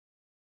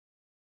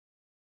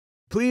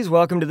Please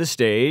welcome to the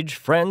stage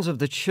Friends of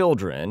the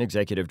Children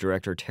Executive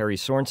Director Terri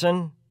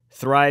Sorenson,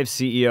 Thrive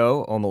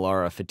CEO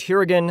Omolara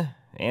Fateiregun,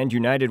 and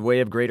United Way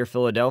of Greater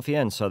Philadelphia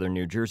and Southern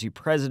New Jersey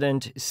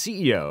President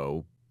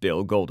CEO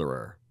Bill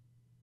Golderer.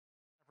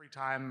 Every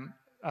time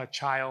a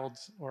child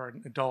or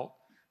an adult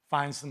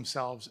finds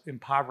themselves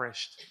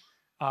impoverished,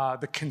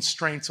 the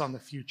constraints on the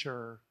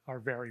future are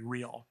very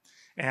real.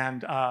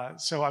 And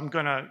so I'm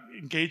going to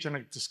engage in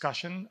a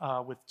discussion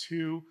with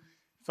two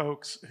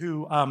folks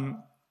who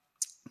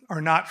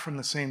are not from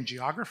the same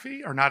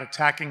geography, are not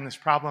attacking this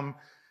problem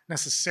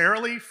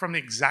necessarily from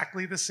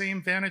exactly the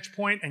same vantage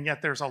point, and yet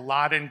there's a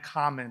lot in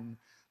common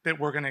that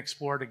we're going to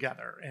explore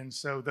together. And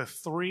so the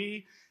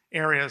three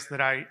areas that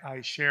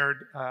I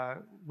shared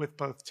with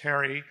both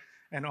Terri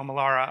and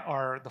Omolara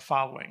are the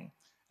following.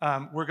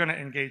 We're going to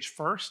engage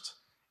first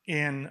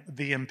in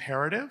the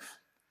imperative.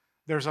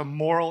 There's a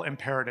moral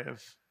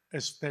imperative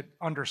that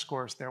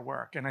underscores their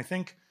work. And I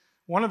think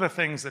one of the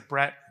things that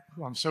Brett,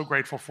 who I'm so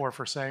grateful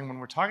for saying when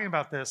we're talking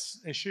about this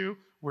issue,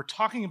 we're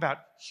talking about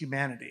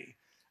humanity.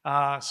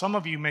 Some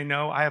of you may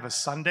know I have a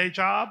Sunday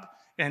job,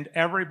 and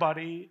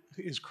everybody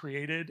is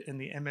created in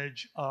the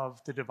image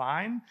of the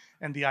divine,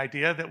 and the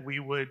idea that we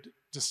would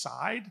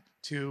decide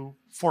to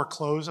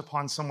foreclose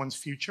upon someone's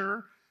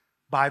future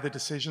by the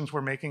decisions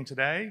we're making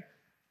today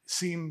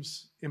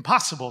seems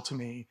impossible to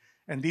me.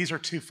 And these are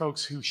two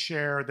folks who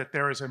share that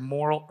there is a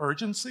moral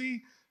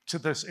urgency to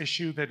this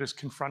issue that is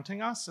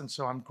confronting us. And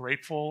so I'm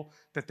grateful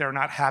that they're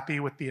not happy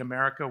with the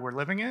America we're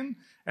living in,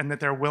 and that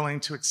they're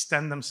willing to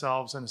extend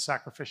themselves in a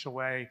sacrificial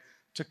way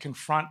to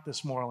confront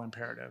this moral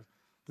imperative.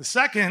 The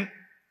second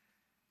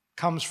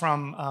comes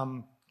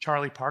from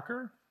Charlie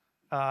Parker,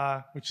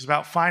 which is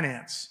about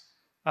finance.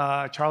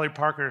 Charlie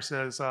Parker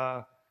says,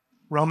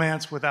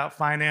 romance without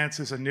finance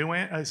is a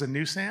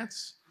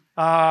nuisance.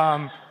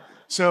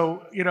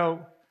 So, you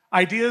know,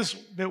 ideas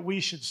that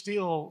we should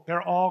steal,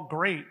 they're all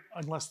great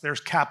unless there's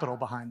capital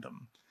behind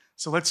them.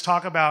 So let's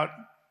talk about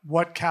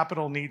what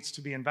capital needs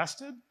to be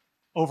invested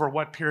over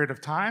what period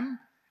of time,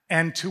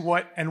 and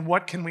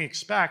what can we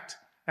expect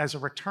as a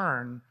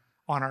return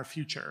on our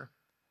future.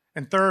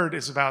 And third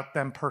is about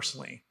them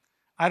personally.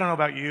 I don't know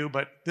about you,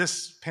 but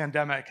this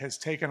pandemic has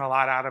taken a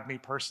lot out of me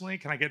personally.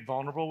 Can I get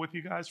vulnerable with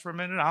you guys for a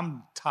minute?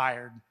 I'm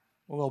tired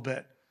a little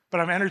bit, but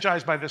I'm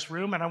energized by this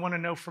room, and I want to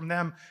know from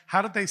them,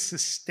 how did they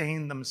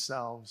sustain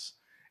themselves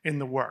in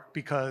the work?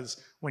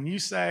 Because when you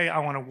say, I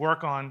want to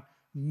work on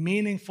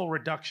meaningful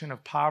reduction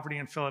of poverty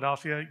in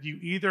Philadelphia, you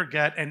either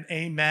get an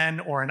amen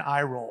or an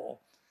eye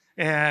roll.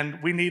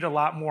 And we need a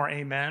lot more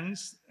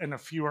amens and a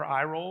fewer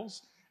eye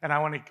rolls. And I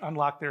want to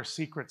unlock their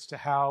secrets to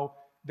how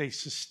they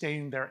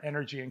sustain their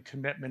energy and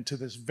commitment to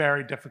this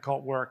very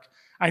difficult work.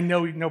 I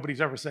know nobody's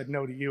ever said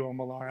no to you,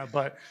 Omolara,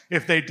 but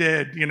if they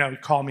did, you know,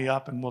 call me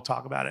up and we'll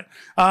talk about it.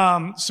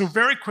 So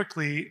very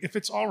quickly, if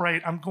it's all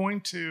right, I'm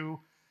going to,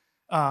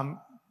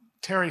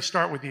 Terri,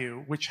 start with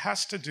you, which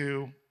has to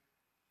do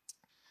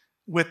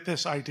with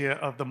this idea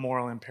of the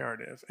moral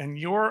imperative. And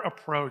your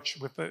approach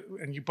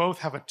and you both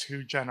have a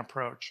 2-gen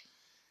approach.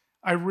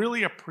 I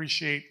really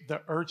appreciate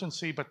the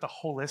urgency, but the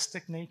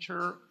holistic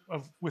nature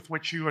with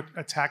which you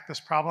attack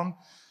this problem.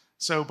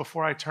 So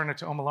before I turn it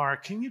to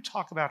Omolara, can you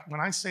talk about, when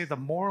I say the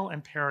moral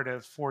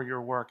imperative for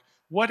your work,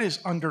 what is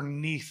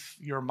underneath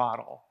your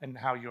model and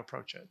how you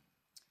approach it?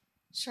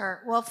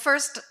 Sure. Well,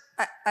 first,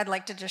 I'd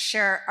like to just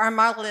share, our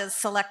model is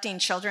selecting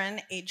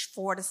children age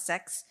 4 to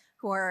 6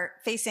 who are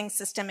facing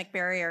systemic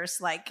barriers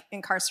like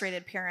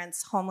incarcerated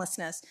parents,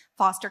 homelessness,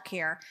 foster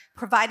care,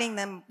 providing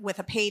them with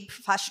a paid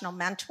professional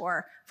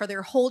mentor for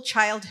their whole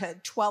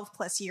childhood, 12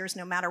 plus years,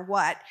 no matter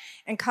what,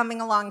 and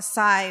coming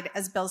alongside,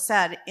 as Bill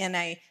said, in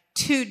a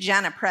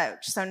 2-gen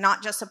approach. So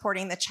not just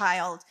supporting the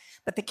child,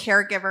 but the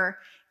caregiver,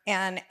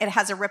 and it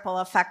has a ripple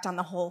effect on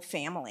the whole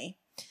family.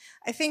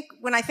 I think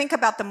when I think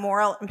about the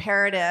moral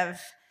imperative,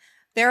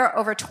 there are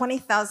over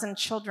 20,000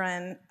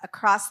 children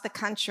across the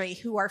country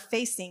who are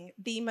facing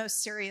the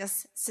most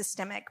serious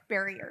systemic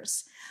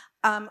barriers.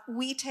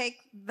 We take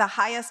the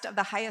highest of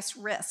the highest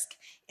risk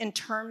in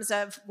terms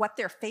of what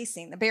they're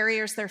facing, the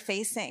barriers they're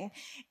facing,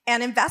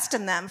 and invest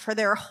in them for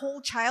their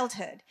whole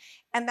childhood.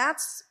 And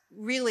that's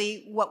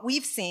really what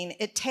we've seen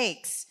it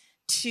takes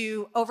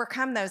to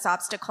overcome those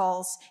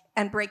obstacles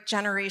and break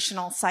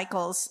generational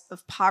cycles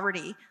of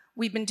poverty.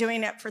 We've been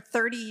doing it for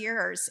 30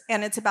 years,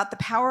 and it's about the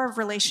power of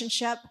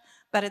relationship,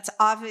 but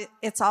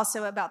it's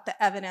also about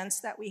the evidence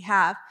that we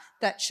have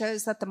that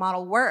shows that the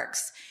model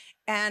works.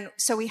 And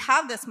so we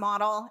have this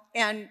model,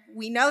 and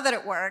we know that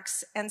it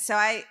works, and so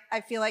I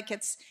feel like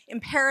it's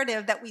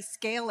imperative that we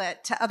scale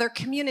it to other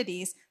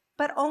communities,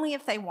 but only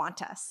if they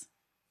want us.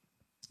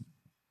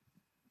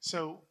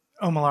 So,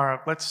 Omolara,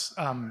 let's,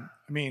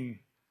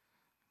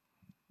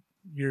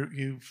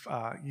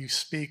 you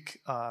speak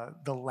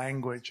the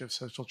language of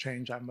social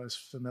change I'm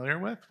most familiar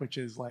with, which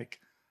is like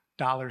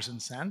dollars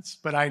and cents,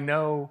 but I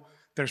know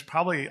there's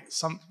probably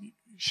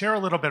share a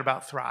little bit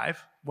about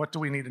Thrive. What do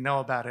we need to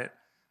know about it?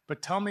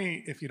 But tell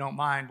me, if you don't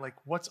mind, like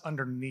what's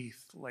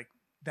underneath like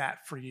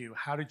that for you?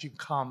 How did you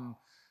come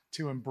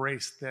to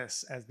embrace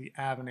this as the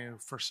avenue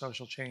for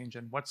social change,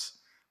 and what's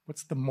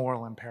the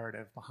moral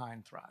imperative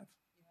behind Thrive?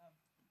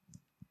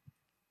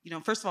 You know,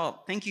 first of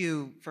all, thank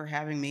you for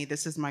having me.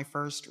 This is my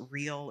first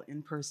real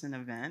in-person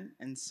event,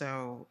 and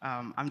so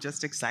I'm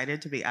just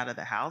excited to be out of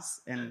the house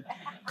and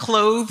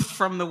clothed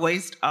from the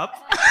waist up.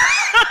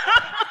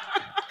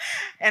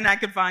 And I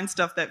could find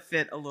stuff that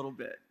fit a little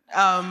bit.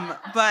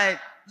 But,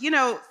 you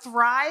know,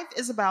 Thrive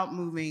is about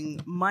moving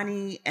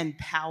money and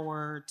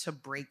power to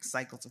break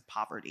cycles of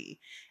poverty.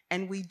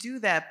 And we do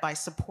that by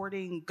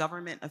supporting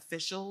government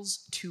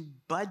officials to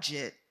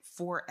budget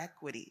for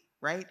equity,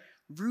 right?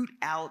 Root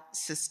out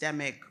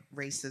systemic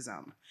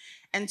racism.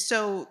 And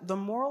so the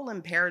moral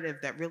imperative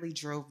that really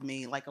drove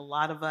me, like a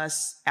lot of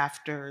us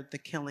after the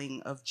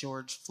killing of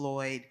George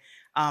Floyd,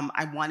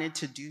 I wanted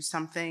to do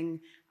something.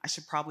 I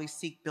should probably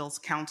seek Bill's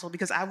counsel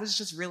because I was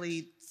just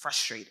really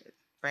frustrated,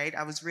 right?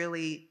 I was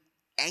really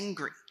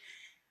angry.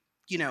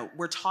 You know,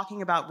 we're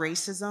talking about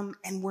racism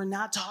and we're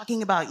not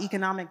talking about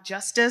economic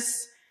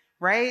justice,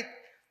 right?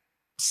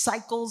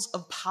 Cycles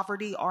of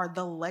poverty are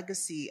the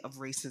legacy of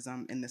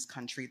racism in this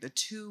country. The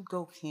two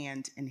go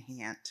hand in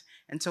hand.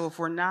 And so if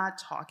we're not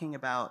talking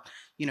about,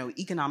 you know,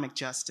 economic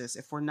justice,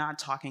 if we're not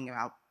talking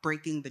about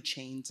breaking the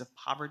chains of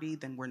poverty,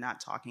 then we're not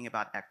talking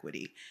about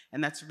equity.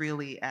 And that's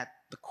really at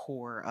the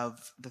core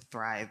of the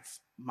Thrive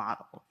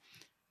model.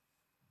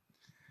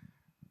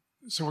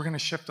 So we're going to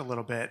shift a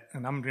little bit,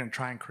 and I'm going to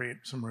try and create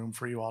some room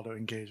for you all to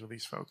engage with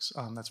these folks.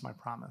 That's my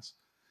promise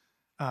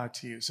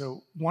to you.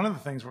 So one of the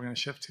things we're going to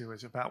shift to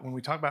is about when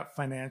we talk about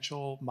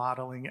financial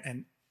modeling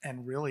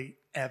and really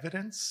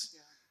evidence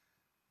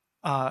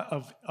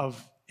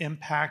of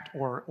impact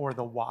or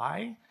the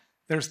why.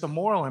 There's the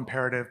moral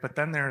imperative, but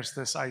then there's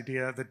this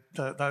idea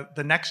that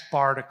the next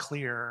bar to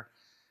clear,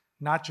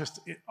 not just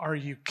are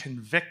you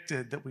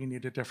convicted that we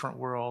need a different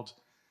world,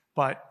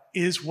 but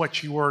is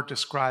what you are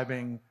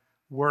describing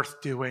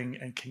worth doing,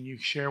 and can you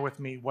share with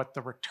me what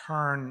the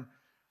return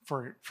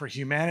for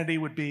humanity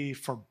would be,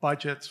 for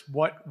budgets,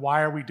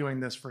 why are we doing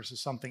this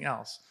versus something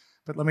else?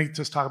 But let me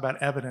just talk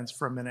about evidence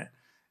for a minute.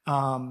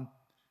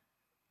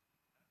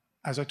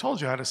 As I told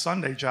you, I had a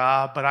Sunday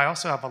job, but I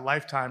also have a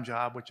lifetime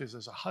job, which is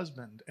as a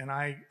husband.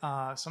 And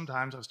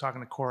sometimes I was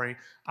talking to Corey,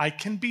 I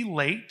can be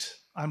late.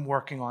 I'm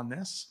working on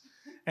this.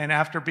 And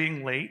after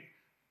being late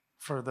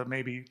for the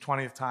maybe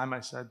 20th time,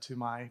 I said to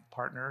my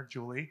partner,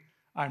 Julie,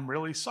 I'm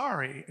really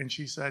sorry. And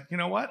she said, you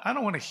know what? I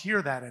don't want to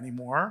hear that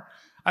anymore.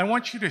 I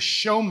want you to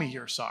show me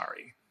you're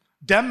sorry.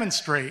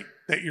 Demonstrate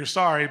that you're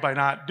sorry by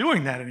not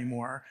doing that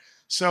anymore.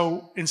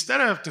 So instead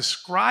of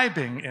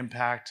describing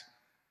impact,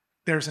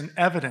 there's an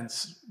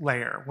evidence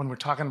layer when we're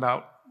talking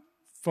about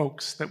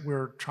folks that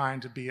we're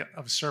trying to be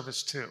of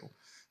service to.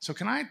 So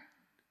can I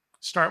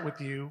start with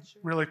you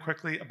really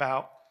quickly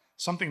about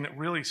something that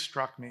really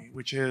struck me,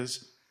 which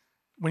is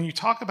when you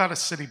talk about a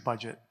city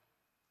budget,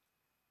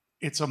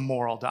 it's a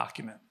moral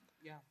document.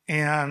 Yeah.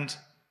 And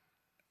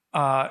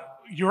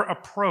your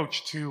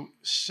approach to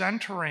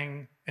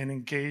centering an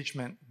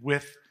engagement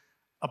with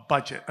a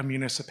budget, a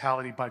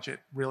municipality budget,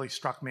 really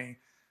struck me.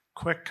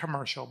 Quick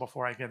commercial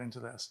before I get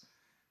into this.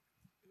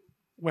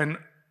 When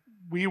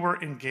we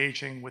were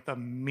engaging with a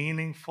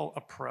meaningful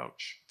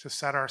approach to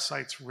set our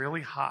sights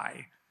really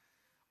high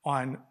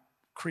on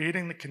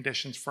creating the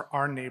conditions for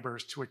our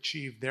neighbors to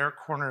achieve their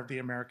corner of the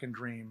American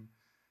dream,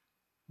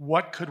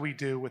 what could we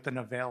do with an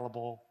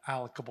available,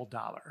 allocable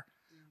dollar?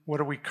 What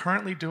are we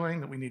currently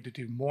doing that we need to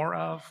do more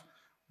of?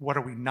 What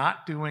are we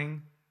not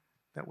doing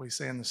that we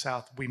say in the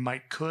South we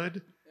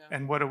could? Yeah.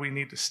 And what do we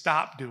need to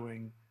stop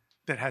doing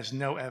that has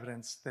no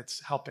evidence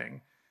that's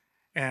helping?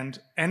 And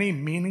any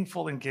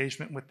meaningful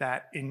engagement with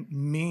that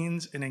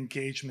means an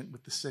engagement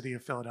with the city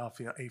of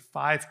Philadelphia, a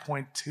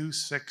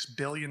 $5.26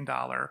 billion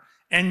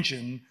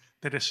engine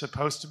that is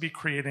supposed to be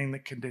creating the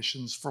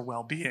conditions for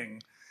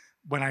well-being.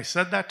 When I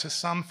said that to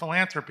some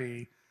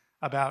philanthropy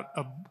about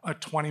a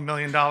 $20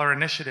 million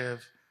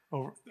initiative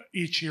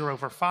each year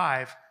over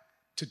 5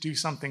 to do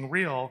something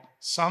real,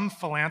 some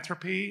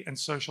philanthropy and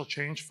social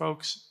change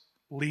folks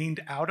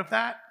leaned out of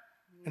that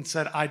and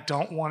said, I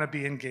don't want to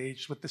be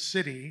engaged with the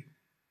city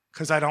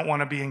because I don't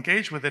want to be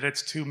engaged with it.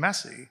 It's too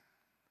messy.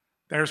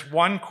 There's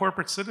one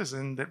corporate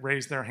citizen that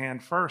raised their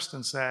hand first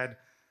and said,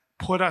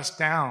 put us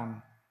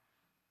down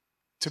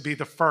to be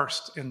the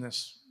first in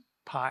this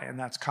pie, and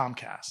that's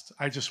Comcast.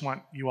 I just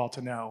want you all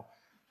to know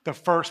the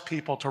first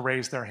people to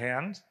raise their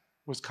hand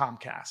was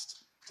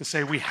Comcast to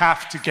say we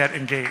have to get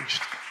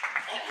engaged.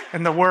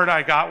 And the word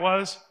I got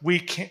was,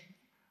 we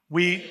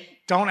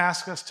don't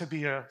ask us to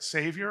be a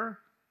savior,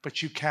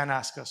 but you can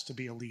ask us to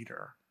be a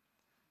leader.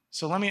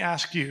 So let me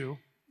ask you,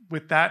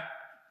 with that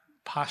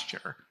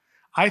posture,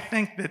 I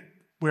think that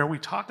where we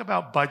talk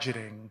about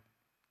budgeting,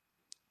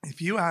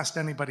 if you asked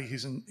anybody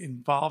who's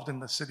involved in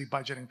the city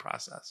budgeting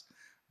process,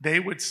 they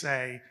would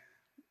say,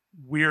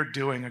 we're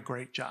doing a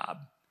great job.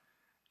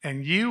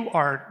 And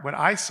what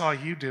I saw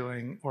you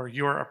doing, or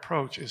your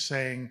approach, is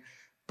saying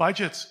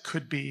budgets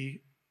could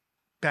be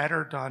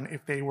better done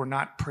if they were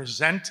not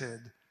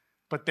presented,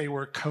 but they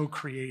were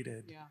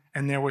co-created. Yeah.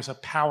 And there was a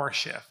power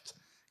shift.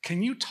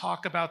 Can you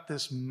talk about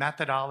this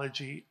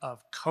methodology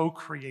of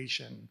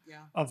co-creation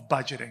of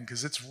budgeting?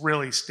 Because it's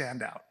really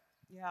standout.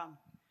 Yeah.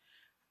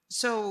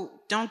 So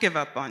don't give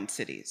up on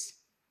cities.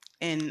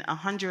 In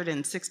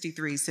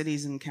 163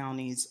 cities and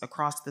counties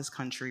across this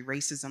country,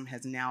 racism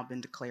has now been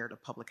declared a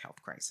public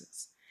health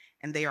crisis.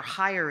 And they are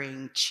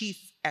hiring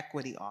chief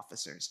equity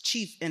officers,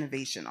 chief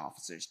innovation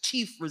officers,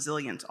 chief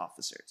resilience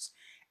officers.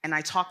 And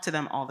I talk to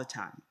them all the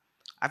time.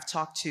 I've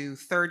talked to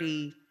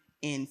 30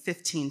 in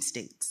 15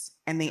 states,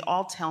 and they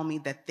all tell me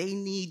that they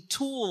need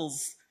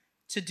tools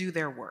to do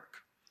their work.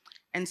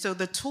 And so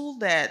the tool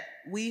that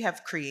we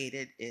have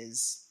created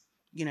is,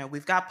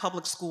 we've got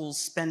public schools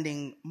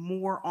spending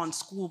more on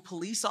school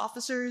police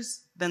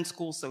officers than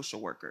school social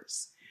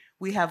workers.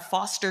 We have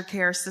foster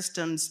care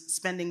systems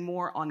spending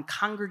more on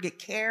congregate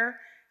care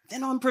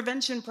than on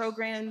prevention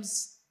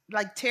programs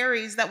like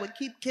Terry's that would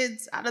keep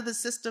kids out of the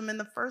system in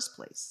the first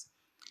place.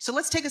 So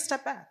let's take a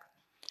step back.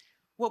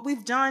 What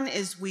we've done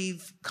is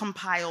we've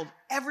compiled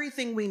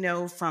everything we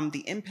know from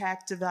the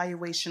impact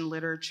evaluation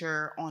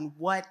literature on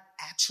what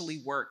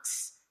actually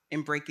works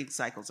in breaking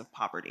cycles of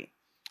poverty.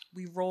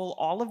 We roll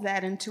all of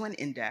that into an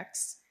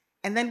index,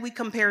 and then we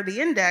compare the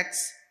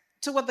index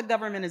to what the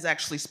government is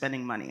actually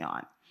spending money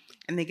on.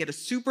 And they get a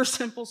super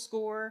simple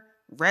score: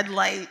 red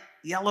light,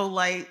 yellow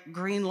light,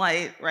 green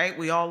light, right?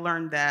 We all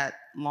learned that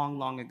long,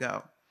 long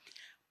ago.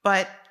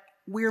 But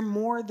we're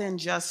more than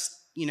just,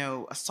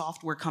 a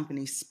software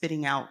company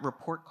spitting out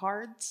report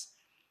cards.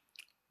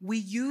 We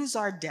use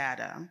our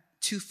data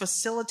to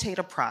facilitate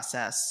a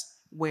process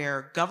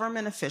where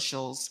government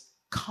officials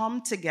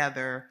come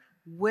together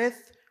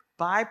with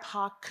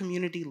BIPOC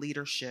community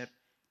leadership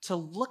to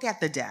look at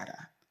the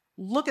data,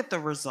 look at the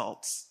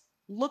results,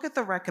 look at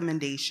the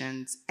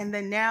recommendations, and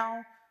then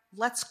now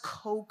let's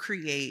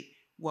co-create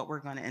what we're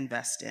going to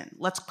invest in.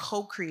 Let's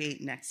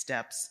co-create next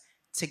steps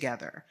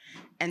together.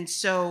 And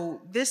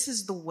so this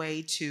is the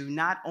way to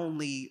not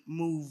only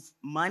move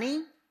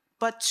money,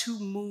 but to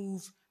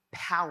move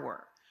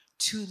power,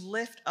 to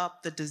lift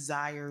up the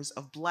desires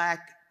of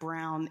Black,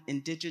 brown,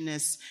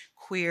 indigenous,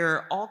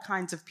 queer, all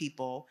kinds of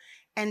people,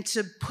 and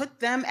to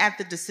put them at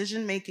the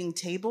decision-making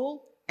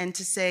table and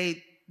to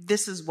say,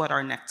 this is what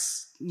our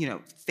next,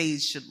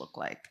 phase should look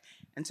like.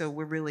 And so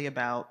we're really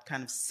about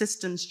kind of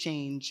systems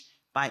change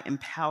by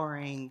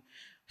empowering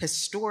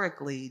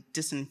historically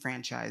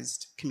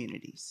disenfranchised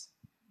communities.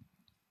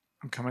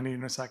 I'm coming to you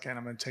in a second.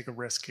 I'm going to take a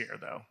risk here,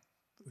 though.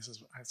 This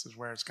is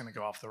where it's going to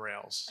go off the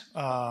rails.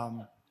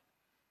 The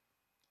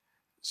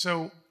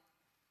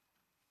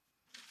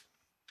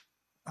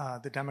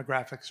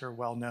demographics are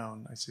well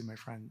known. I see my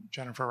friend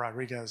Jennifer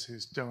Rodriguez,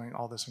 who's doing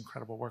all this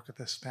incredible work at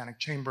the Hispanic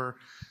Chamber,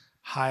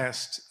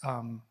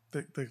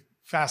 the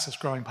fastest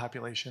growing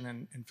population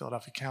in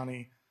Philadelphia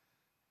County,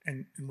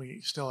 and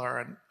we still are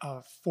at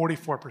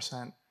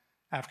 44%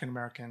 African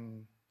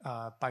American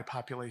by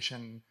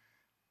population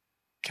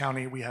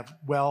county. We have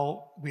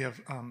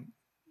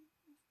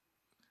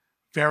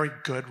very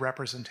good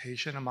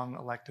representation among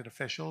elected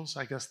officials.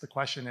 I guess the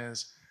question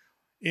is,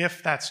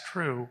 if that's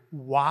true,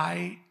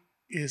 why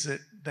is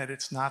it that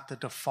it's not the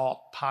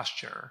default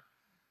posture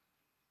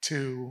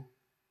to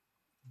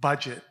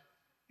budget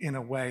in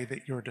a way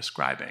that you're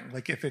describing?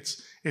 Like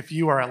if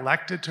you are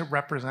elected to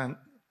represent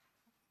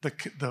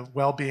the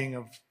well-being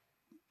of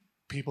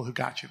people who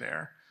got you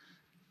there,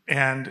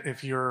 and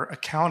if you're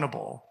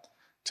accountable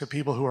to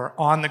people who are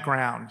on the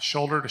ground,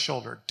 shoulder to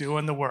shoulder,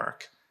 doing the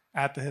work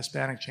at the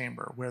Hispanic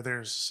Chamber, where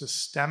there's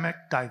systemic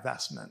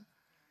divestment,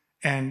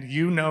 and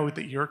you know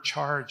that your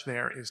charge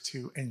there is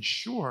to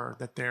ensure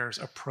that there's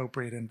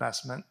appropriate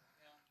investment.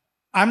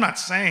 I'm not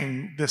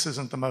saying this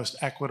isn't the most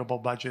equitable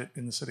budget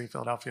in the city of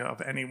Philadelphia of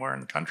anywhere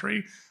in the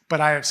country, but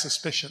I have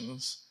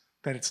suspicions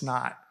that it's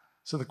not.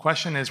 So the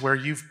question is, where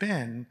you've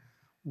been,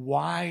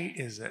 why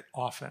is it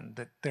often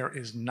that there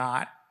is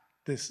not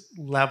this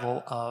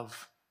level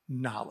of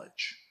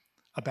knowledge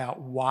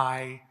about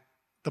why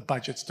the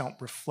budgets don't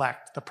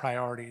reflect the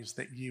priorities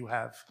that you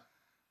have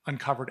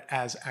uncovered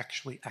as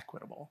actually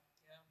equitable?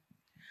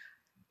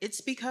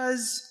 It's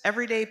because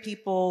everyday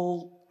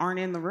people aren't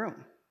in the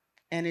room.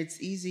 And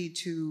it's easy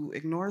to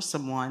ignore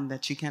someone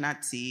that you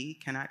cannot see,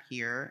 cannot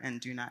hear,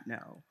 and do not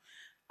know.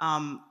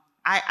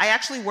 I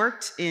actually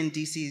worked in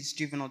DC's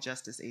Juvenile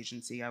Justice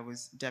Agency. I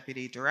was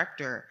deputy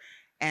director.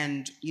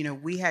 And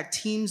we had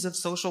teams of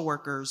social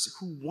workers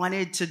who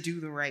wanted to do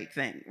the right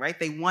thing, right?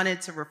 They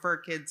wanted to refer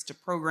kids to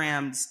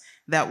programs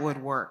that would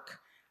work.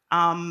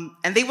 And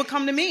they would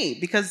come to me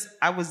because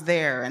I was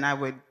there and I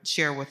would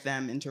share with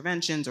them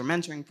interventions or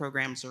mentoring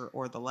programs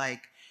or the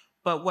like.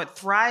 But what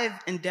Thrive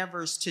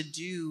endeavors to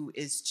do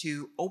is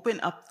to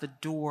open up the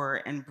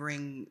door and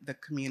bring the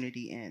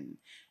community in.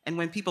 And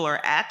when people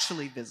are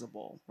actually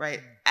visible, right,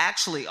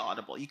 actually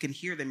audible, you can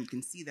hear them, you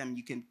can see them,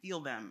 you can feel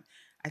them,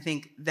 I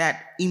think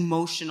that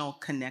emotional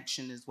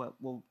connection is what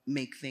will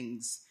make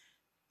things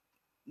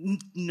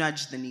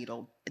nudge the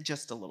needle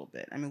just a little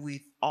bit. I mean,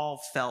 we've all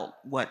felt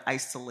what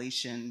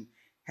isolation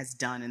has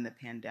done in the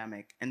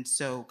pandemic. And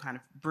so kind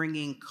of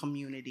bringing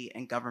community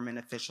and government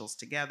officials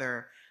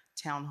together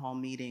town hall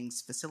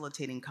meetings,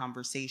 facilitating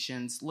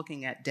conversations,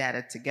 looking at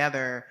data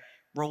together,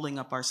 rolling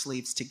up our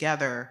sleeves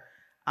together.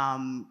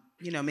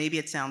 Maybe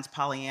it sounds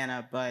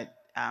Pollyanna, but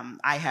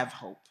I have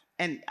hope.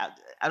 And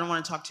I don't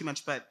want to talk too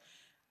much, but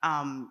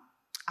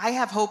I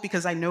have hope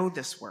because I know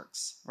this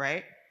works,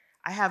 right?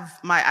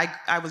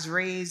 I was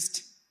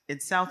raised in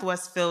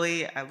Southwest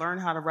Philly. I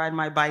learned how to ride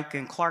my bike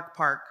in Clark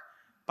Park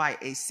by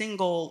a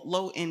single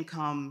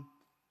low-income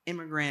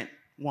immigrant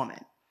woman.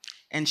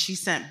 And she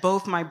sent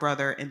both my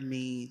brother and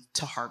me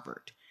to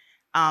Harvard.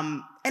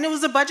 And it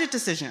was a budget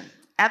decision.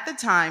 At the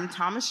time,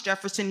 Thomas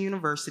Jefferson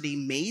University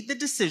made the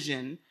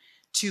decision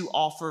to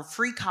offer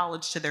free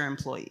college to their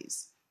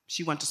employees.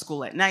 She went to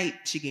school at night,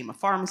 she became a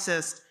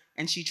pharmacist,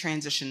 and she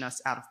transitioned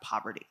us out of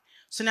poverty.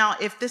 So now,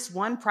 if this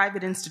one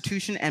private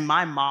institution and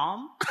my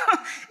mom,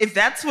 if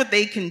that's what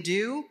they can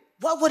do,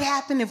 what would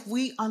happen if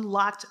we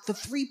unlocked the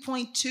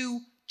 $3.2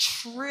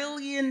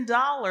 trillion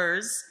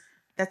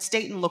that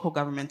state and local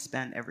governments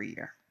spend every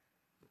year?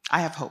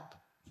 I have hope.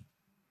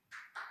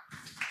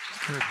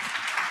 Good.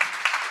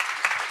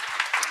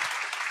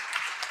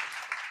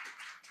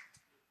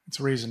 It's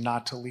a reason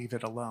not to leave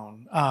it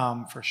alone,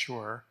 for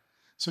sure.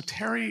 So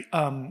Terri,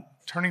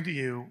 turning to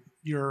you,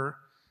 your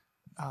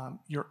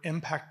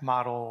impact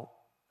model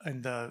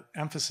and the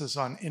emphasis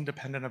on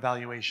independent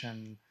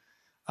evaluation,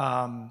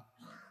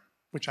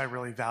 which I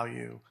really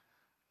value,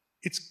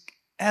 it's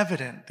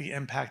evident the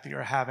impact that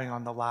you're having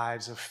on the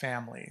lives of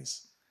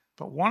families.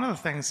 But one of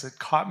the things that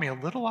caught me a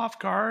little off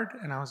guard,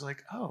 and I was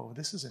like, oh,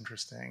 this is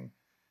interesting,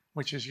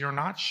 which is you're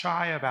not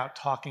shy about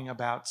talking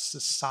about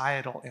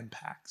societal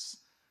impacts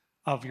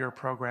of your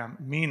program,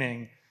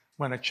 meaning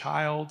when a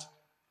child,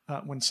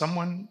 when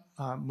someone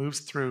moves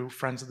through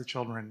Friends of the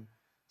Children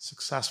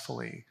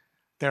successfully,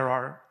 there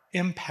are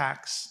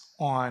impacts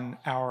on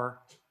our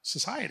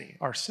society,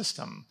 our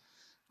system,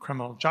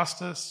 criminal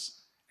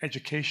justice,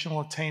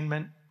 educational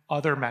attainment,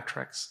 other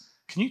metrics.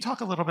 Can you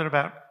talk a little bit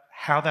about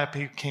how that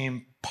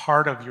became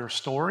part of your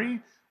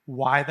story,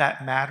 why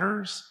that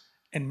matters,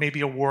 and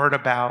maybe a word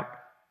about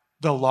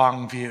the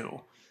long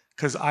view?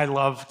 Because I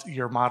loved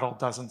your model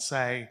doesn't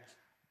say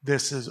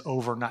this is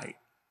overnight,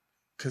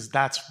 because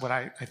that's what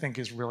I think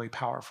is really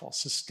powerful,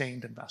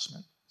 sustained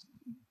investment.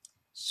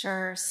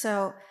 Sure.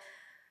 So,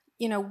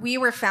 we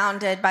were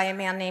founded by a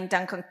man named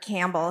Duncan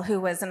Campbell, who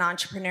was an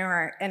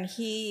entrepreneur, and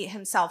he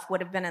himself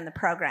would have been in the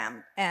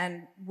program.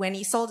 And when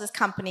he sold his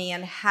company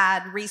and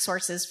had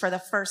resources for the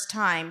first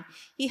time,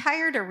 he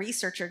hired a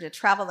researcher to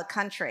travel the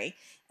country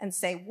and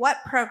say what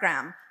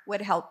program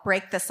would help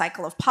break the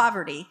cycle of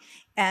poverty,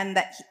 and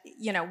that,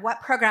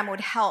 what program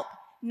would help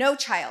no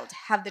child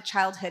have the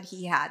childhood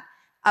he had,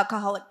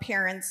 alcoholic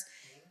parents,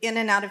 in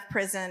and out of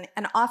prison,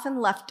 and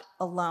often left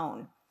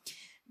alone.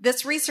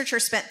 This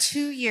researcher spent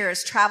 2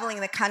 years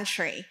traveling the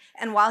country,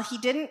 and while he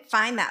didn't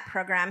find that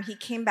program, he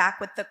came back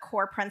with the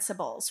core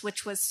principles,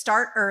 which was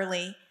start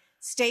early,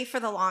 stay for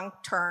the long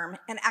term,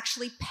 and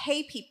actually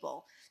pay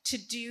people to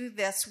do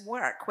this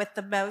work with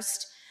the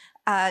most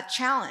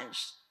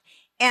challenged.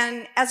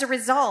 And as a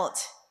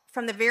result,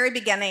 from the very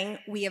beginning,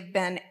 we have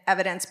been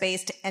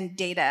evidence-based and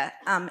data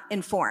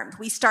informed.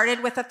 We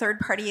started with a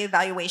third-party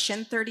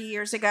evaluation 30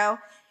 years ago,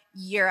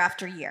 year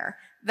after year.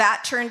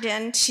 That turned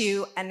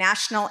into a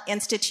National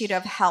Institute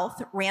of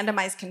Health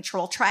randomized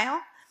control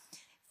trial.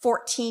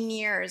 14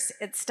 years,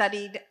 it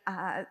studied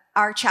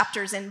our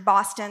chapters in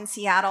Boston,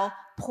 Seattle,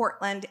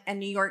 Portland, and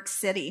New York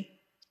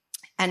City.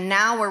 And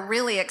now we're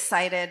really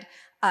excited.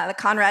 The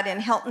Conrad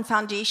and Hilton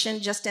Foundation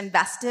just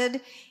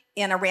invested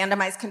in a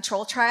randomized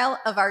control trial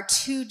of our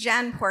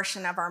 2-gen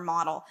portion of our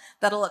model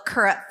that'll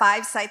occur at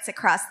 5 sites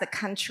across the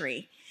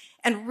country.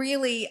 And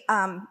really,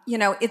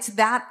 it's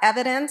that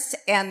evidence,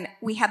 and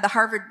we had the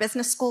Harvard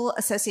Business School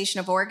Association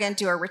of Oregon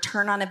do a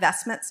return on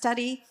investment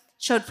study,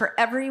 showed for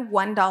every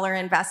 $1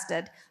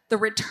 invested, the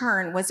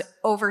return was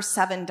over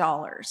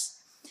 $7.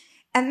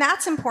 And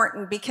that's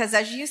important because,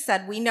 as you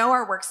said, we know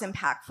our work's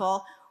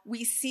impactful.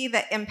 We see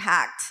the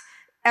impact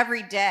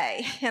every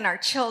day in our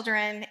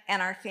children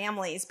and our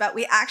families, but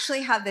we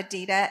actually have the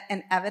data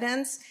and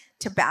evidence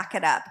to back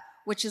it up,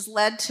 which has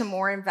led to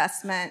more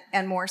investment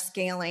and more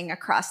scaling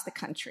across the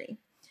country.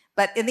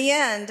 But in the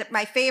end,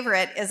 my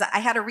favorite is I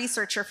had a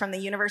researcher from the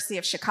University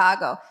of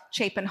Chicago,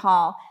 Chapin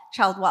Hall,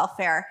 child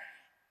welfare,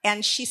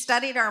 and she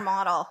studied our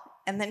model,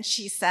 and then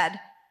she said,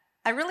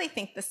 I really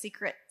think the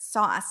secret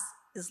sauce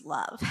is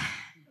love.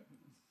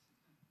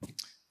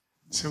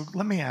 So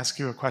let me ask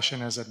you a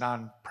question as a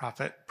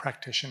nonprofit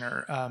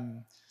practitioner.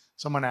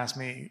 Someone asked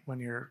me, when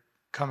you're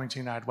coming to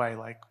United Way,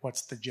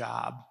 what's the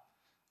job?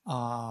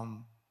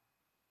 And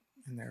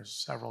there's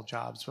several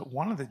jobs, but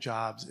one of the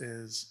jobs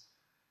is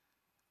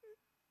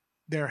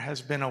there has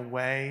been a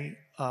way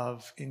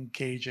of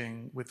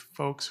engaging with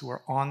folks who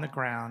are on the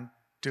ground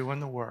doing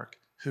the work,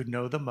 who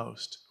know the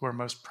most, who are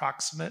most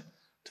proximate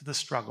to the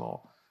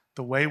struggle.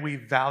 The way we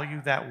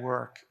value that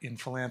work in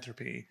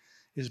philanthropy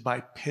is by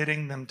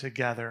pitting them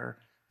together,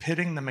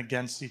 pitting them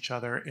against each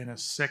other in a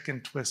sick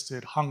and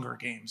twisted Hunger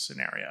Games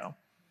scenario.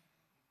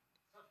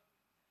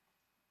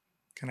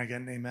 Can I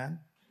get an amen?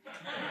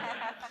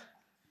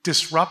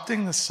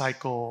 disrupting the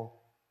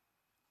cycle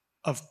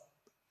of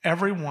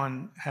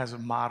everyone has a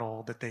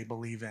model that they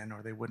believe in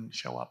or they wouldn't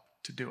show up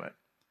to do it.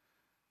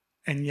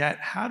 And yet,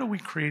 how do we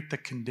create the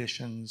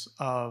conditions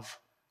of,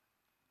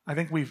 I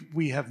think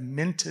we have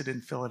minted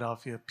in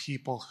Philadelphia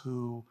people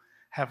who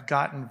have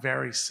gotten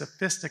very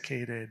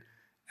sophisticated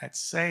at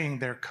saying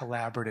they're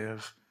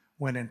collaborative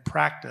when in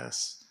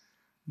practice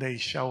they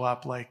show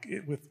up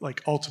with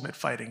ultimate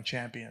fighting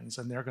champions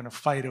and they're going to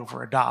fight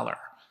over $1.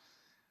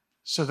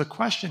 So the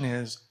question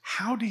is,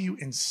 how do you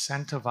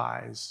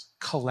incentivize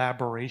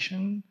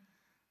collaboration?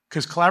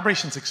 Because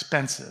collaboration is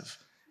expensive.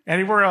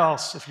 Anywhere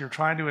else, if you're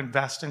trying to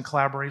invest in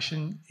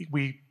collaboration,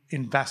 we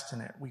invest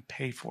in it, we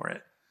pay for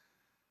it.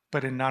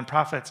 But in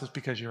nonprofits, it's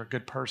because you're a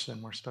good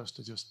person. We're supposed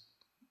to just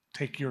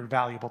take your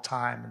valuable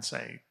time and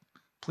say,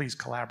 please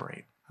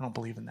collaborate. I don't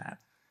believe in that.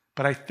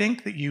 But I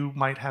think that you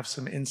might have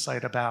some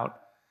insight about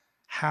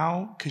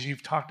how, because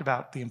you've talked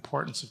about the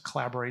importance of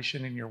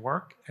collaboration in your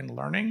work and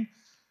learning.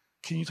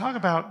 Can you talk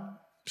about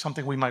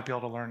something we might be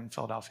able to learn in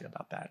Philadelphia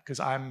about that? Because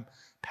I'm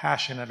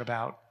passionate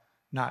about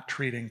not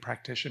treating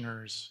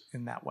practitioners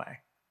in that way.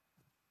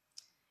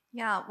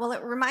 Yeah, well,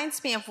 it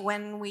reminds me of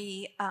when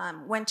we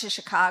went to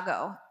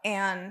Chicago,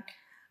 and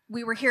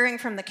we were hearing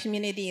from the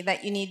community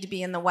that you need to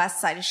be in the west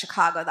side of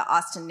Chicago, the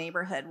Austin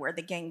neighborhood, where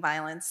the gang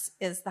violence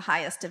is the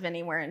highest of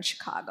anywhere in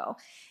Chicago.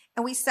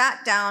 And we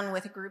sat down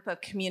with a group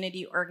of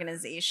community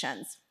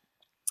organizations,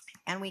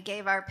 and we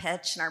gave our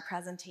pitch and our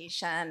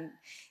presentation,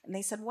 and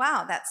they said,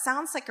 wow, that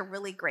sounds like a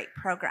really great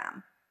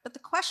program. But the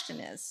question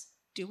is,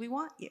 do we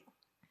want you?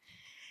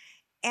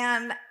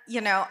 And,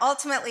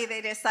 ultimately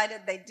they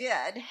decided they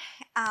did.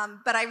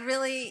 But I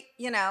really,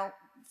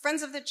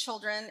 Friends of the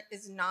Children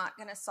is not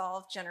going to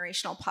solve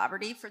generational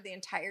poverty for the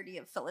entirety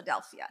of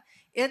Philadelphia.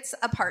 It's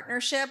a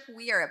partnership.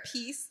 We are a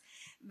piece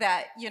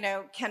that,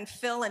 can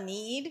fill a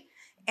need.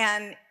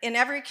 And in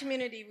every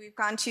community we've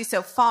gone to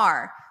so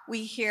far,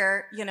 we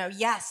hear,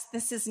 yes,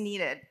 this is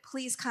needed.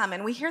 Please come.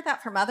 And we hear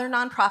that from other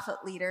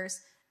nonprofit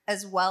leaders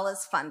as well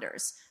as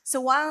funders.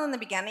 So while in the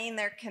beginning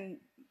there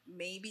can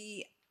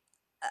maybe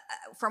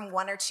from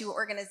one or two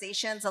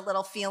organizations, a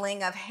little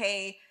feeling of,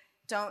 hey,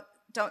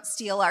 don't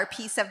steal our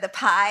piece of the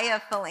pie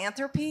of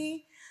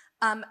philanthropy.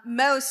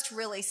 Most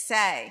really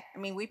say,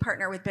 we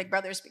partner with Big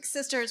Brothers Big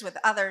Sisters, with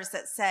others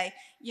that say,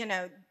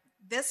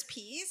 this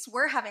piece,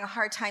 we're having a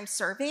hard time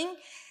serving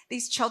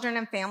these children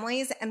and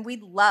families, and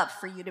we'd love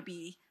for you to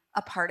be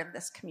a part of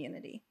this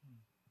community.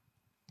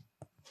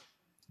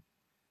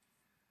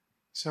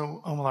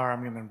 So, Omolara,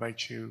 I'm going to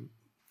invite you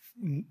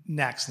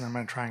next, and I'm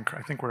going to try and,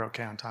 I think we're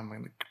okay on time. I'm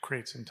going to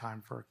create some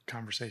time for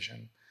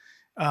conversation.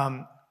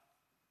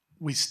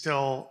 We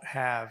still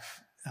have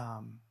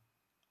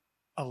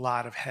a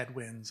lot of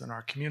headwinds in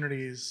our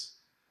communities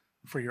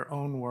for your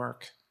own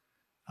work.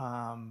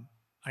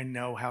 I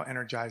know how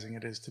energizing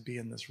it is to be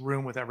in this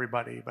room with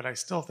everybody, but I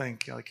still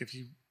think if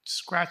you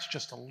scratch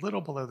just a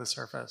little below the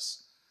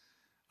surface,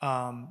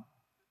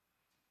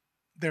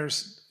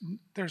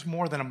 there's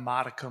more than a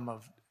modicum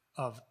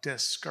of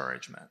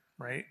discouragement,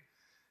 right?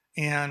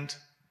 And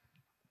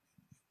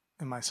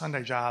in my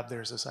Sunday job,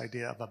 there's this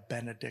idea of a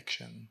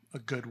benediction, a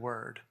good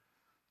word.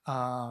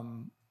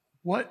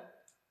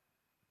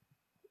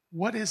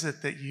 What is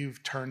it that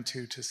you've turned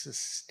to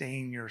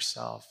sustain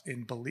yourself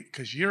in belief?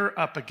 Because you're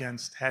up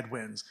against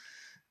headwinds.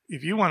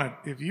 If you want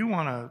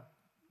to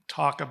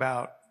talk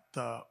about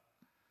the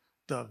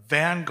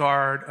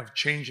vanguard of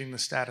changing the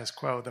status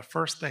quo, the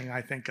first thing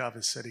I think of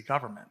is city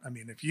government.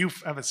 If you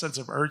have a sense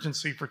of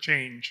urgency for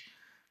change,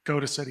 go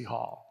to City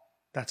Hall.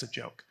 That's a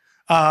joke.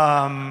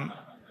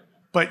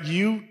 But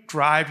you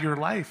drive your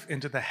life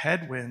into the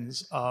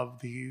headwinds of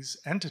these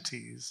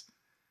entities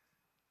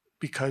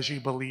because you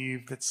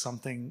believe that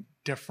something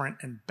different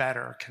and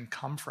better can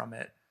come from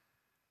it.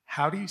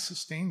 How do you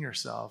sustain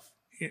yourself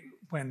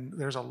when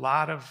there's a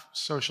lot of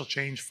social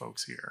change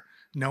folks here?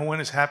 No one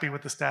is happy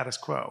with the status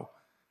quo.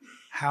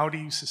 How do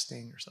you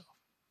sustain yourself?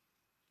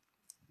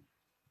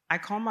 I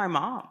call my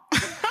mom.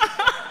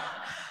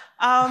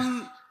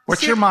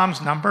 What's your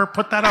mom's number?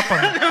 Put that up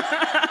on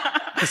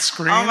the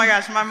screen. Oh my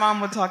gosh, my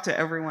mom would talk to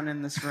everyone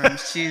in this room.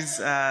 She's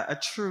a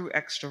true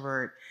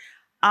extrovert.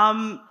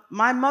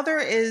 My mother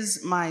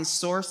is my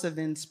source of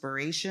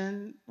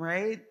inspiration,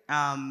 right?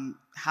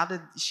 How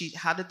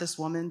did this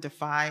woman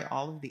defy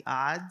all of the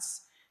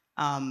odds?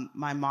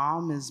 My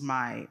mom is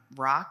my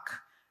rock.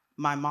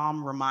 My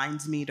mom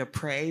reminds me to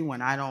pray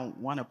when I don't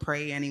want to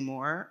pray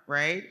anymore,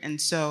 right? And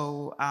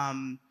so,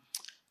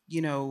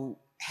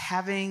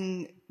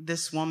 having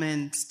this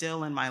woman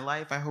still in my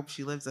life, I hope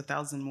she lives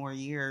 1,000 more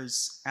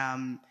years,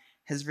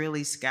 has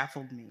really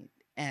scaffolded me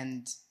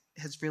and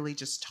has really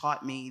just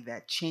taught me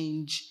that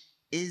change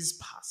is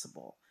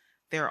possible.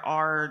 There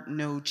are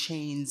no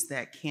chains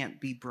that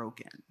can't be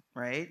broken,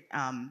 right?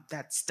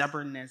 That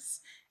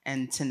stubbornness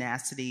and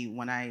tenacity,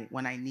 when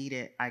I need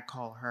it, I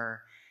call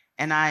her.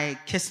 And I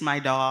kiss my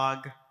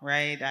dog,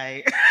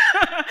 right?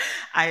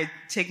 I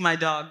take my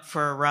dog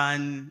for a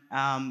run.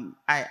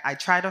 I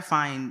try to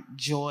find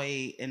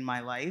joy in my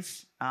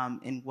life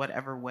in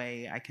whatever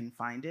way I can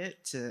find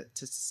it to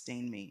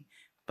sustain me.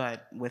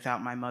 But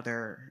without my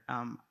mother,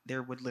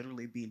 there would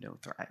literally be no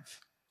Thrive.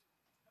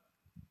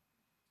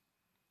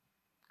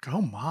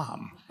 Go,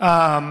 Mom.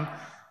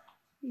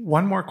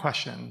 One more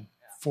question.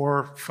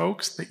 For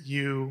folks that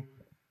you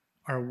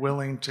are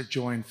willing to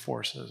join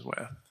forces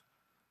with,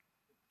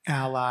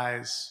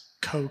 allies,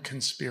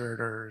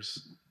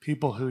 co-conspirators,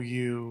 people who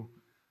you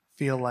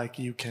feel like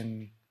you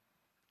can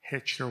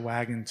hitch your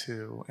wagon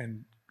to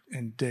and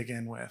dig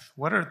in with,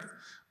 what are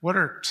one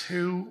or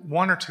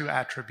two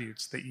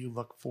attributes that you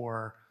look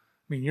for?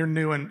 I mean, you're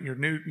new,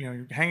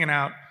 you're hanging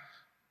out.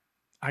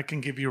 I can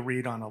give you a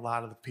read on a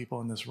lot of the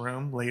people in this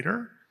room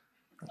later.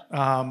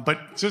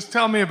 But just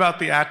tell me about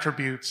the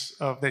attributes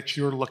that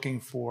you're looking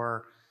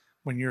for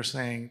when you're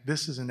saying,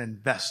 this is an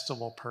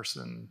investable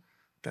person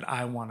that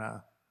I want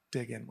to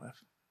dig in with.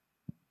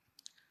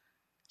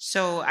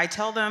 So I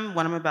tell them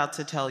what I'm about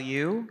to tell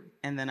you,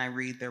 and then I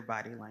read their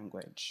body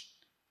language.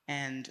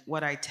 And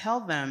what I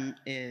tell them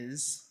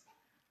is,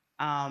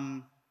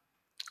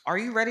 are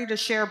you ready to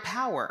share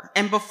power?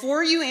 And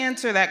before you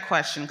answer that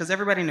question, because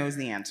everybody knows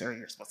the answer,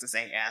 you're supposed to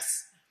say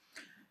yes.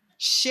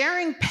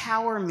 Sharing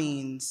power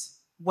means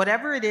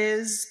whatever it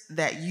is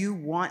that you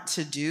want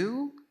to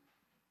do,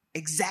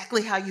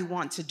 exactly how you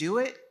want to do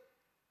it,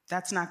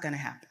 that's not going to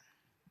happen,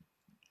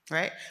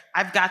 right?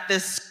 I've got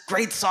this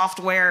great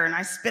software and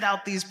I spit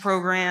out these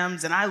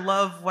programs and I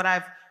love what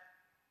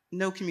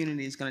no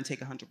community is going to take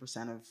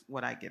 100% of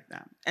what I give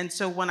them. And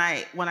so when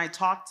I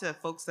talk to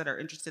folks that are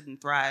interested in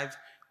Thrive,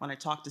 when I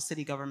talk to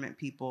city government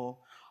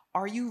people,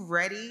 are you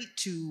ready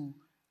to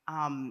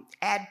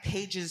add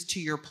pages to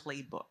your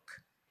playbook?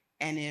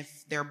 And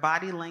if their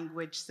body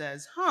language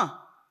says, yeah,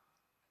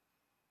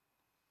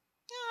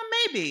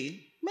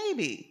 maybe,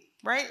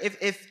 right?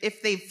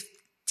 If they've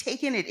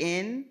taken it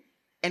in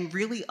and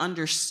really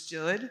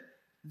understood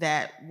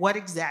that what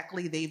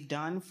exactly they've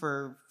done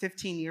for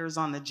 15 years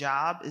on the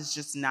job is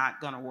just not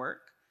gonna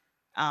work,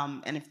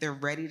 and if they're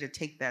ready to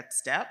take that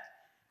step,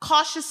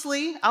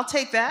 cautiously, I'll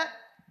take that,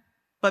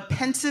 but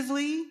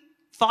pensively,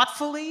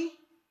 thoughtfully,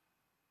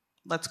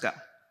 let's go.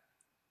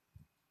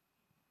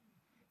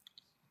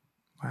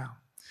 Wow.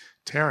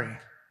 Terri.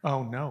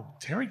 Oh, no.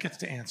 Terri gets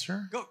to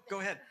answer. Go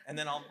ahead, and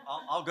then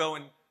I'll go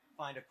and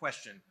find a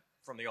question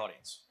from the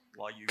audience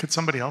while you... Could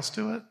somebody else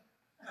do it?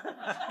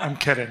 I'm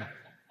kidding.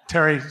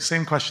 Terri,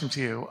 same question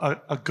to you.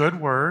 A good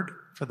word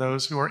for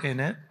those who are in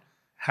it.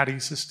 How do you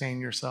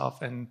sustain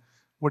yourself, and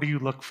what do you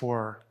look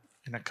for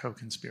in a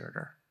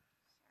co-conspirator?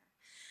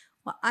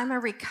 Well, I'm a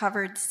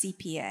recovered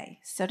CPA,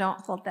 so don't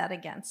hold that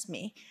against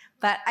me.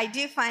 But I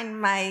do find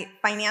my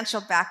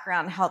financial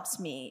background helps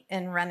me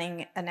in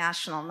running a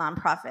national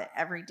nonprofit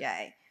every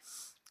day.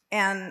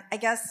 And I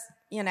guess,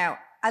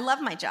 I love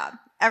my job.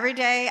 Every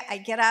day I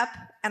get up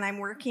and I'm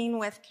working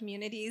with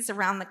communities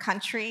around the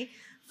country,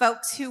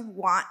 folks who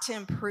want to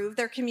improve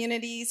their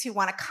communities, who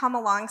want to come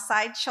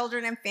alongside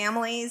children and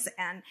families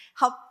and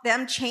help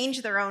them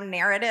change their own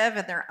narrative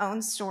and their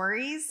own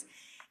stories.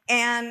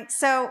 And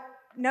so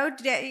no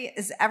day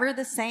is ever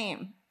the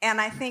same.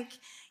 And I think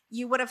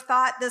you would have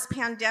thought this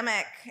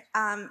pandemic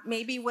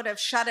maybe would have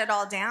shut it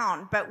all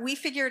down, but we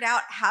figured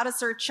out how to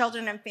serve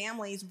children and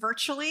families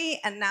virtually,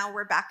 and now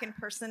we're back in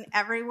person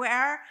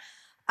everywhere.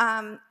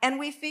 And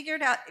we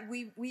figured out,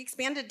 we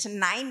expanded to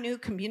 9 new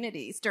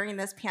communities during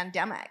this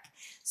pandemic.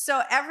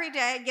 So every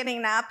day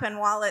getting up, and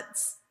while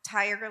it's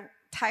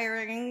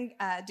tiring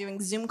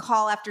doing Zoom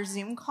call after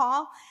Zoom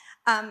call,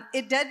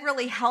 it did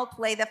really help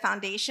lay the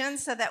foundation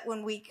so that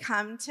when we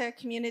come to a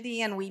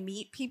community and we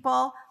meet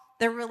people,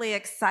 they're really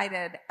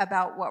excited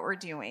about what we're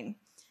doing.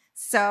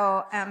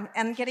 So,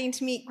 and getting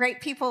to meet great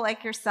people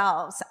like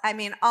yourselves. I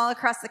mean, all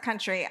across the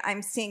country,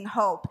 I'm seeing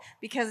hope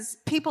because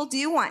people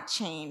do want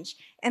change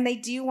and they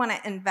do want to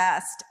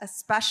invest,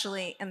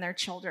 especially in their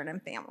children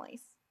and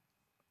families.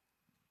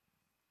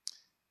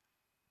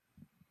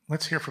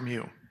 Let's hear from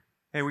you.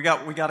 Hey, we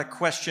got a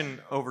question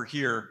over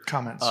here.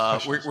 Comments.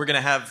 We're going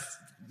to have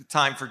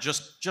time for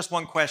just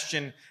one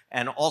question,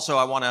 and also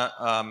I want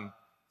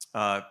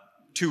to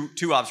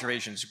two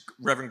observations.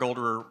 Reverend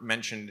Golderer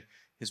mentioned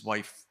his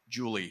wife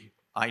Julie.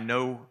 I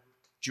know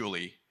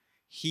Julie.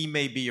 He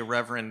may be a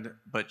reverend,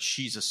 but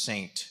she's a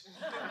saint.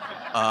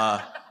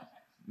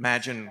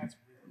 Imagine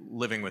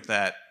living with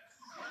that.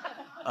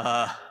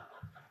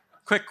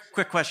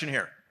 Quick question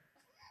here.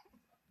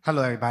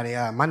 Hello, everybody.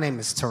 My name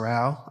is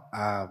Terrell,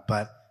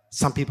 but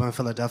some people in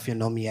Philadelphia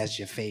know me as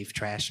your fave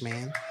trash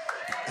man.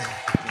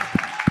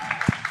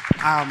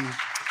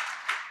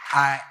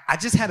 I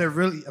just had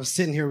I'm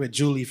sitting here with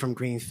Julie from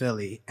Green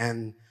Philly,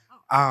 and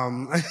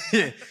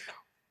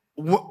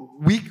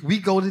we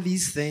go to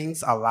these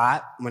things a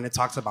lot when it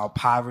talks about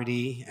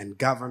poverty and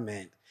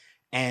government,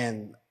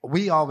 and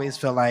we always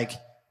feel like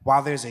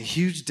while there's a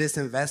huge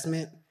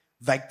disinvestment,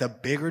 like the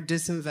bigger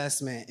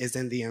disinvestment is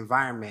in the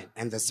environment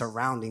and the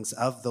surroundings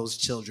of those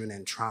children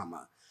and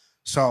trauma.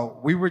 So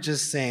we were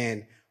just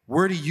saying,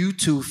 where do you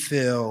two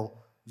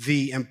feel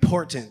the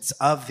importance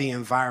of the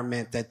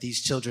environment that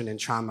these children in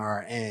trauma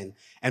are in,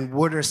 and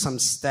what are some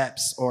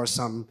steps or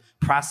some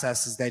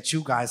processes that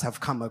you guys have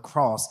come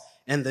across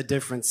in the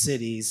different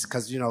cities?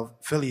 Because, you know,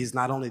 Philly is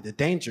not only the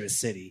dangerous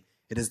city,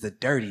 it is the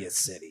dirtiest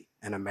city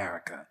in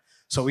America.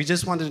 So we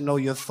just wanted to know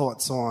your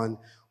thoughts on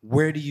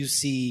where do you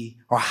see,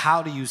 or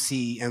how do you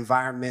see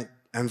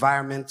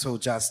environmental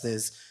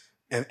justice,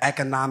 and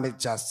economic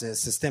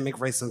justice, systemic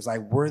racism,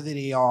 like where do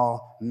they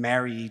all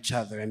marry each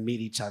other and meet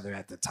each other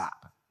at the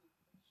top?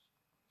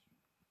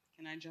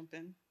 Can I jump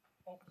in?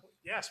 Oh,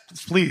 yes,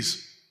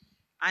 please.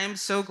 I am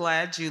so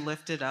glad you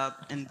lifted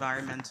up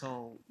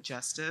environmental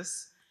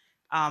justice.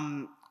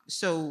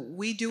 So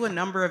we do a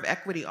number of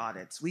equity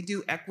audits. We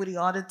do equity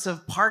audits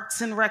of parks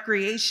and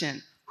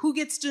recreation. Who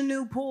gets the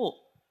new pool?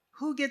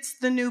 Who gets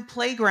the new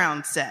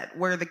playground set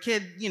where the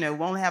kid, you know,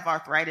 won't have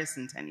arthritis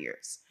in 10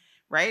 years,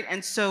 right?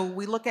 And so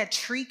we look at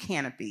tree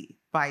canopy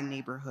by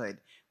neighborhood.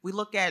 We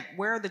look at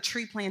where are the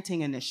tree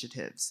planting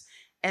initiatives.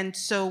 And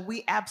so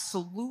we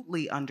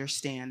absolutely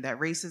understand that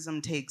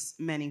racism takes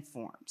many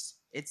forms.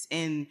 It's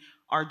in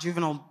our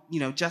juvenile,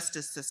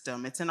 justice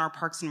system. It's in our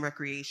parks and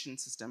recreation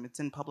system. It's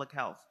in public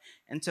health.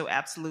 And so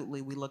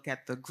absolutely we look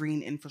at the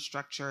green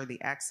infrastructure,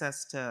 the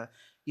access to,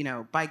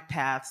 bike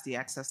paths, the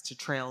access to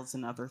trails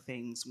and other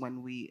things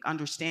when we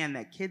understand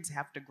that kids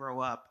have to grow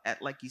up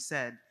at, like you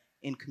said,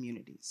 in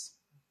communities.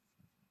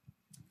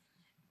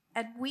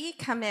 And we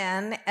come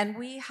in and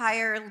we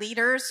hire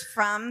leaders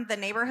from the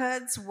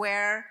neighborhoods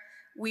where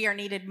we are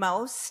needed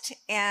most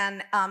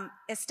and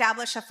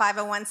establish a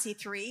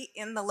 501c3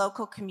 in the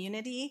local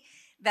community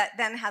that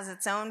then has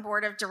its own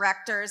board of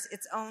directors,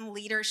 its own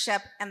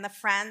leadership, and the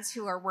friends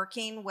who are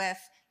working with,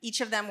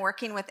 each of them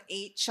working with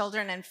 8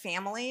 children and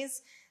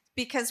families.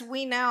 Because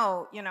we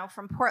know,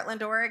 from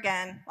Portland,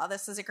 Oregon, while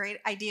this is a great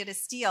idea to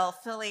steal,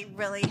 Philly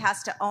really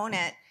has to own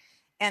it.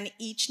 And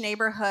each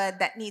neighborhood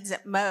that needs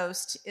it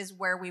most is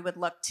where we would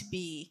look to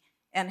be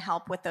and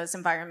help with those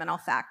environmental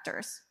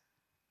factors.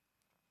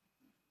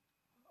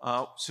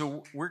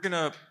 So we're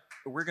gonna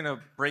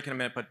break in a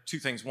minute, but 2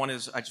 things. One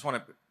is I just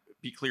want to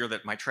be clear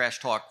that my trash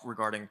talk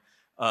regarding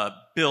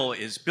Bill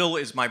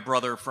is my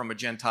brother from a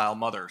Gentile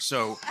mother.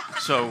 So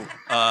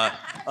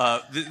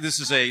this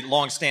is a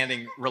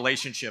long-standing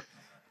relationship.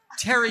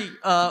 Terri,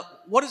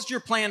 what is your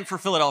plan for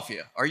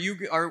Philadelphia? Are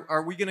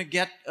we going to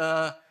get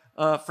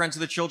Friends of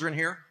the Children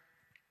here?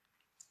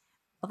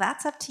 Well,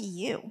 that's up to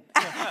you.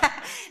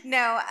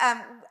 No,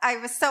 I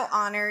was so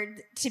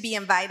honored to be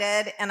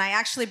invited, and I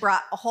actually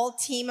brought a whole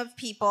team of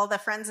people, the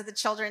Friends of the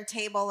Children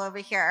table over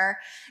here,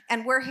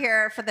 and we're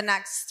here for the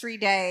next 3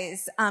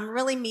 days,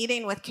 really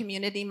meeting with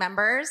community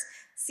members,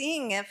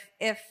 seeing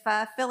if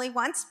Philly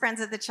wants Friends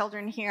of the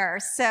Children here.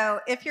 So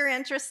if you're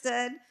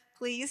interested,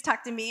 please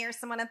talk to me or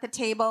someone at the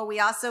table.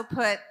 We also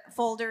put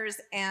folders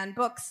and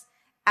books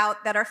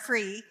out that are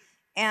free,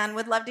 and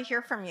would love to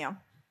hear from you.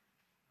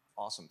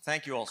 Awesome.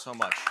 Thank you all so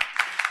much.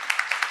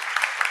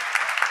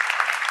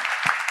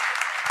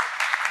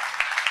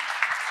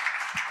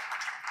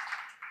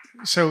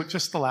 So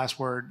just the last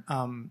word.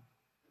 I'm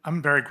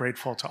very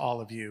grateful to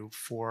all of you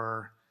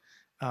for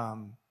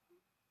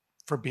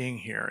being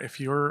here. If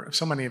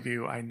so many of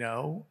you I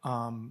know,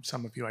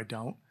 some of you I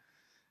don't.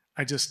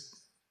 I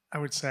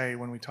would say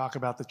when we talk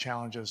about the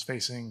challenges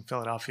facing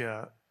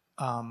Philadelphia,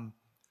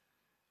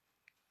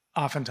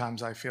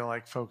 oftentimes I feel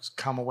like folks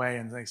come away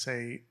and they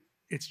say,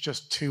 it's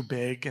just too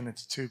big and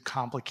it's too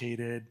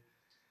complicated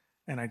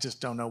and I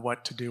just don't know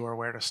what to do or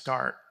where to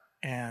start.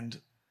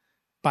 And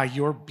by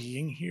your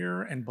being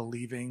here and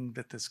believing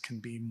that this can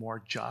be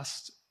more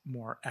just,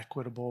 more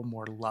equitable,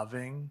 more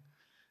loving,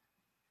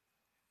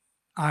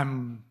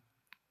 I'm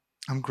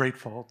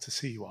grateful to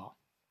see you all.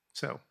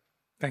 So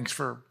thanks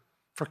for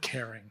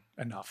caring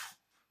enough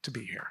to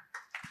be here.